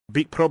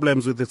big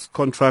problems with this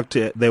contract.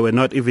 They were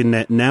not even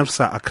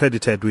NERSA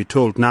accredited, we're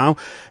told now.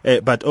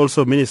 But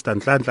also Minister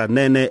Nhlanhla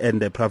Nene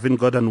and Pravin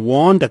Gordhan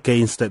warned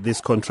against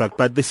this contract.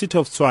 But the city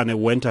of Tshwane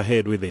went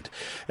ahead with it.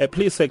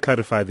 Please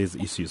clarify these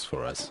issues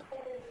for us.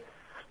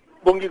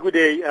 Bongi, good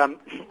day.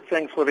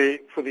 Thanks for the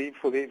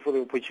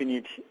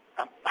opportunity.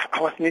 I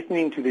was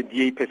listening to the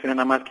DA person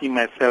and I'm asking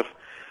myself,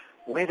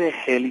 where the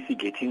hell is he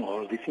getting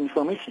all this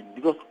information?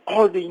 Because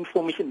all the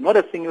information, not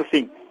a single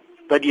thing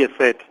that he has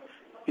said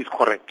is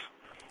correct.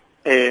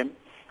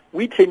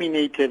 We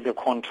terminated the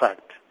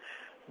contract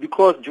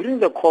because during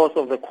the course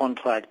of the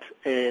contract,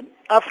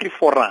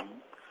 AfriForum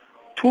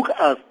took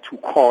us to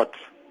court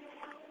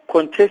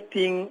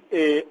contesting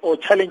or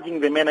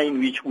challenging the manner in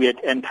which we had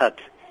entered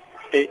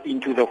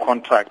into the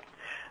contract.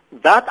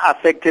 That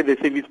affected the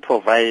service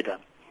provider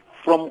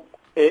from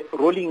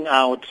rolling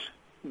out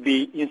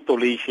the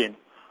installation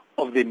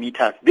of the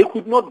meters. They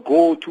could not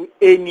go to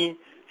any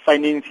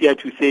financier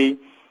to say,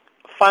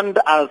 fund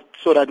us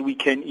so that we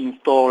can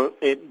install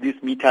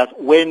these meters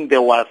when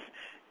there was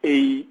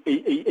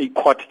a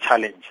court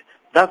challenge.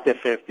 That's the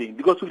first thing,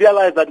 because we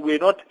realized that we're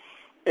not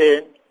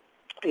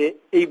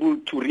able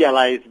to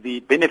realize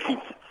the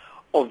benefits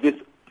of this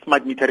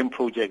smart metering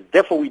project.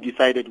 Therefore, we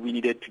decided we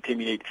needed to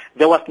terminate.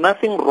 There was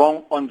nothing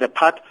wrong on the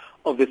part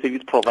of the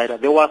service provider.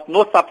 There was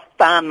no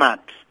substandard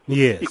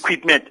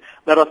equipment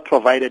that was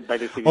provided by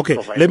the service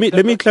provider.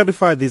 Let me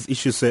clarify these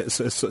issues.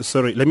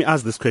 Sorry, let me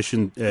ask this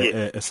question,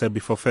 Selby,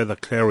 for further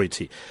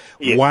clarity.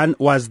 Yes. One,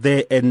 was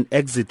there an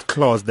exit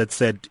clause that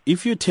said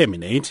if you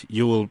terminate,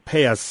 you will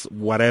pay us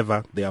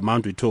whatever the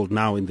amount we told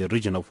now in the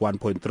region of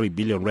 1.3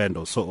 billion rand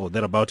or so or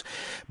thereabout?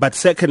 But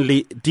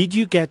secondly, did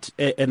you get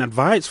an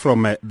advice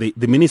from the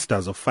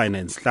ministers of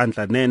finance,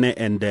 Nhlanhla Nene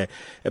and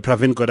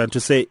Pravin Gordhan, to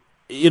say,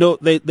 you know,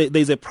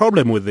 there's a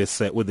problem with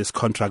this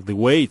contract, the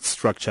way it's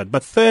structured.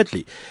 But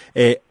thirdly,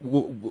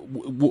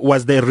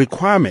 was there a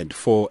requirement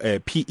for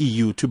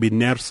PEU to be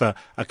NERSA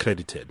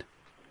accredited?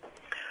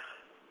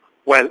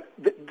 Well,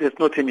 there's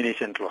no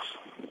termination clause,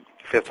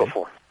 first of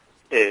all.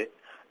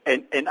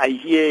 And I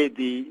hear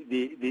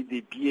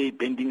the BA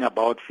bending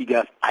about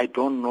figures. I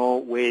don't know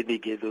where they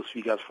get those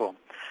figures from.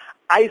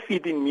 I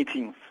sit in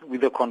meetings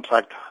with the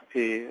contract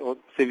or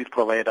service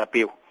provider,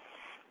 PEU.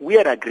 We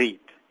had agreed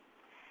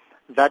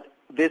that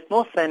there's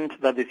no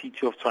cent that the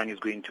city of Tshwane is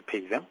going to pay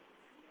them.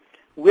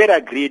 We had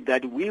agreed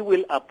that we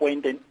will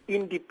appoint an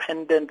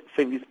independent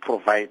service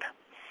provider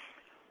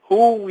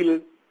who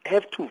will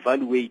have to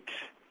evaluate,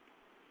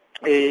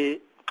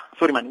 we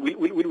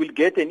will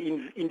get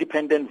an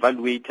independent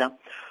evaluator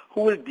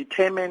who will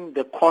determine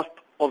the cost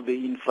of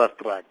the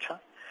infrastructure.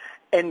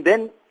 And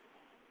then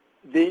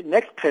the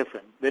next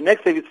person, the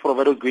next service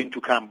provider is going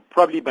to come,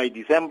 probably by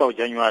December or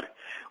January,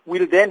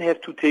 will then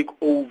have to take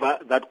over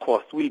that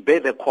cost, will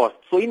bear the cost.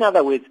 So in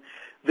other words,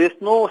 there's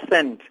no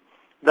cent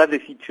that the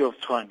city of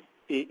Tshwane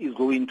is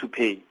going to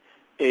pay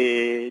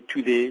to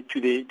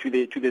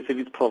the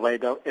service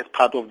provider as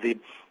part of the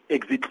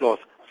exit clause.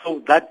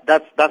 So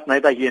that's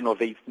neither here nor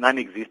there. It's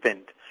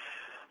non-existent.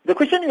 The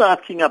question you're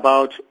asking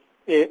about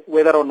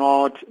whether or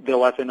not there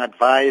was an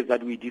advice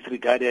that we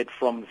disregarded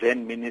from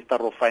then Minister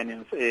of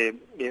Finance,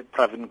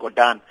 Pravin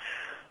Gordhan,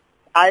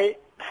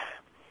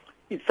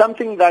 it's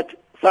something that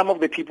some of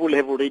the people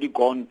have already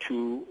gone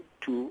to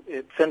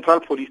Central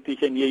Police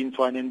Station here in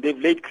Tshwane, and they've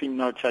laid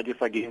criminal charges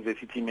against the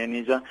city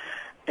manager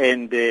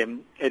and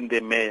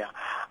the mayor.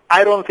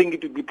 I don't think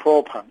it would be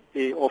proper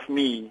of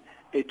me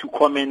to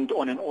comment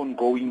on an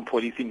ongoing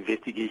police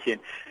investigation.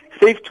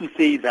 Safe to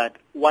say that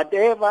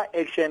whatever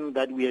action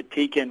that we had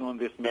taken on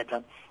this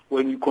matter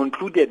when we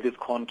concluded this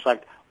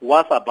contract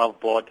was above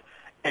board,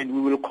 and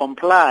we will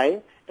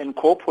comply and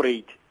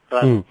cooperate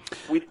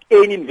with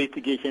any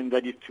investigation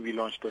that is to be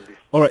launched on this.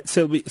 All right.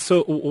 So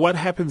what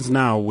happens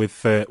now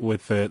with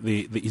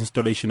the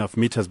installation of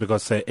meters?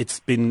 Because it's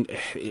been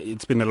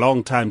a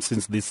long time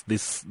since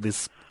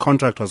this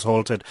contract was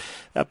halted.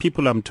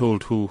 People, I'm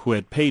told, who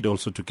had paid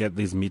also to get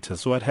these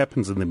meters. So what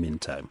happens in the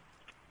meantime?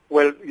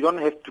 Well, you don't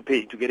have to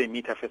pay to get a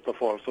meter, first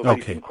of all. So that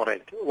is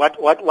incorrect.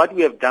 What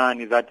we have done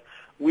is that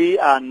we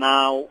are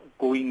now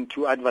going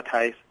to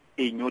advertise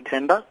a new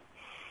tender.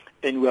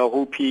 And we are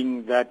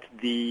hoping that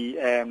the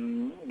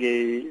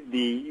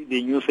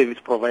new service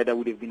provider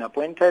would have been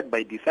appointed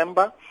by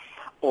December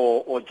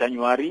or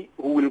January,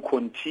 who will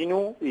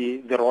continue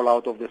the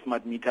rollout of the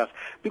smart meters.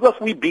 Because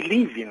we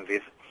believe in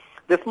this.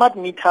 The smart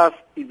meters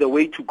is the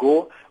way to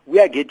go. We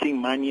are getting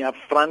money up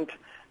front.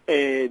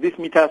 These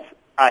meters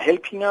are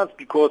helping us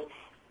because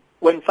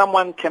when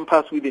someone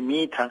tampers with a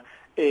meter,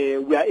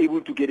 we are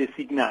able to get a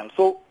signal.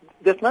 So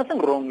there's nothing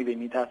wrong with the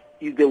meters.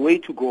 It's the way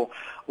to go.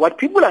 What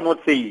people are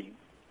not saying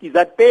is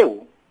that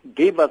PEU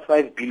gave us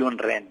 5 billion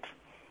rand,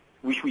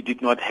 which we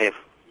did not have,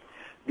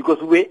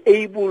 because we were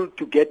able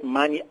to get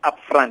money up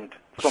front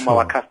from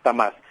our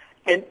customers.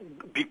 And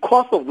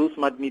because of those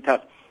smart meters,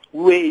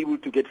 we were able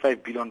to get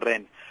 5 billion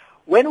rand.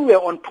 When we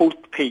were on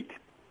postpaid,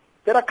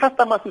 there are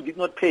customers who did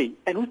not pay,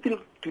 and who still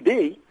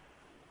today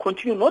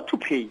continue not to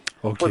pay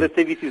for the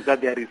services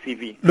that they are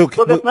receiving.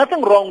 So there's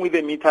nothing wrong with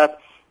the meters.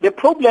 The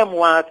problem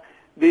was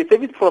the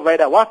service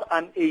provider was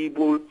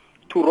unable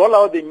to roll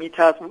out the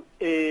meters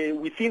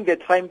within the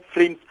time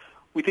frames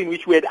within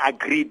which we had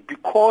agreed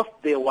because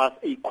there was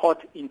a court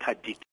interdict.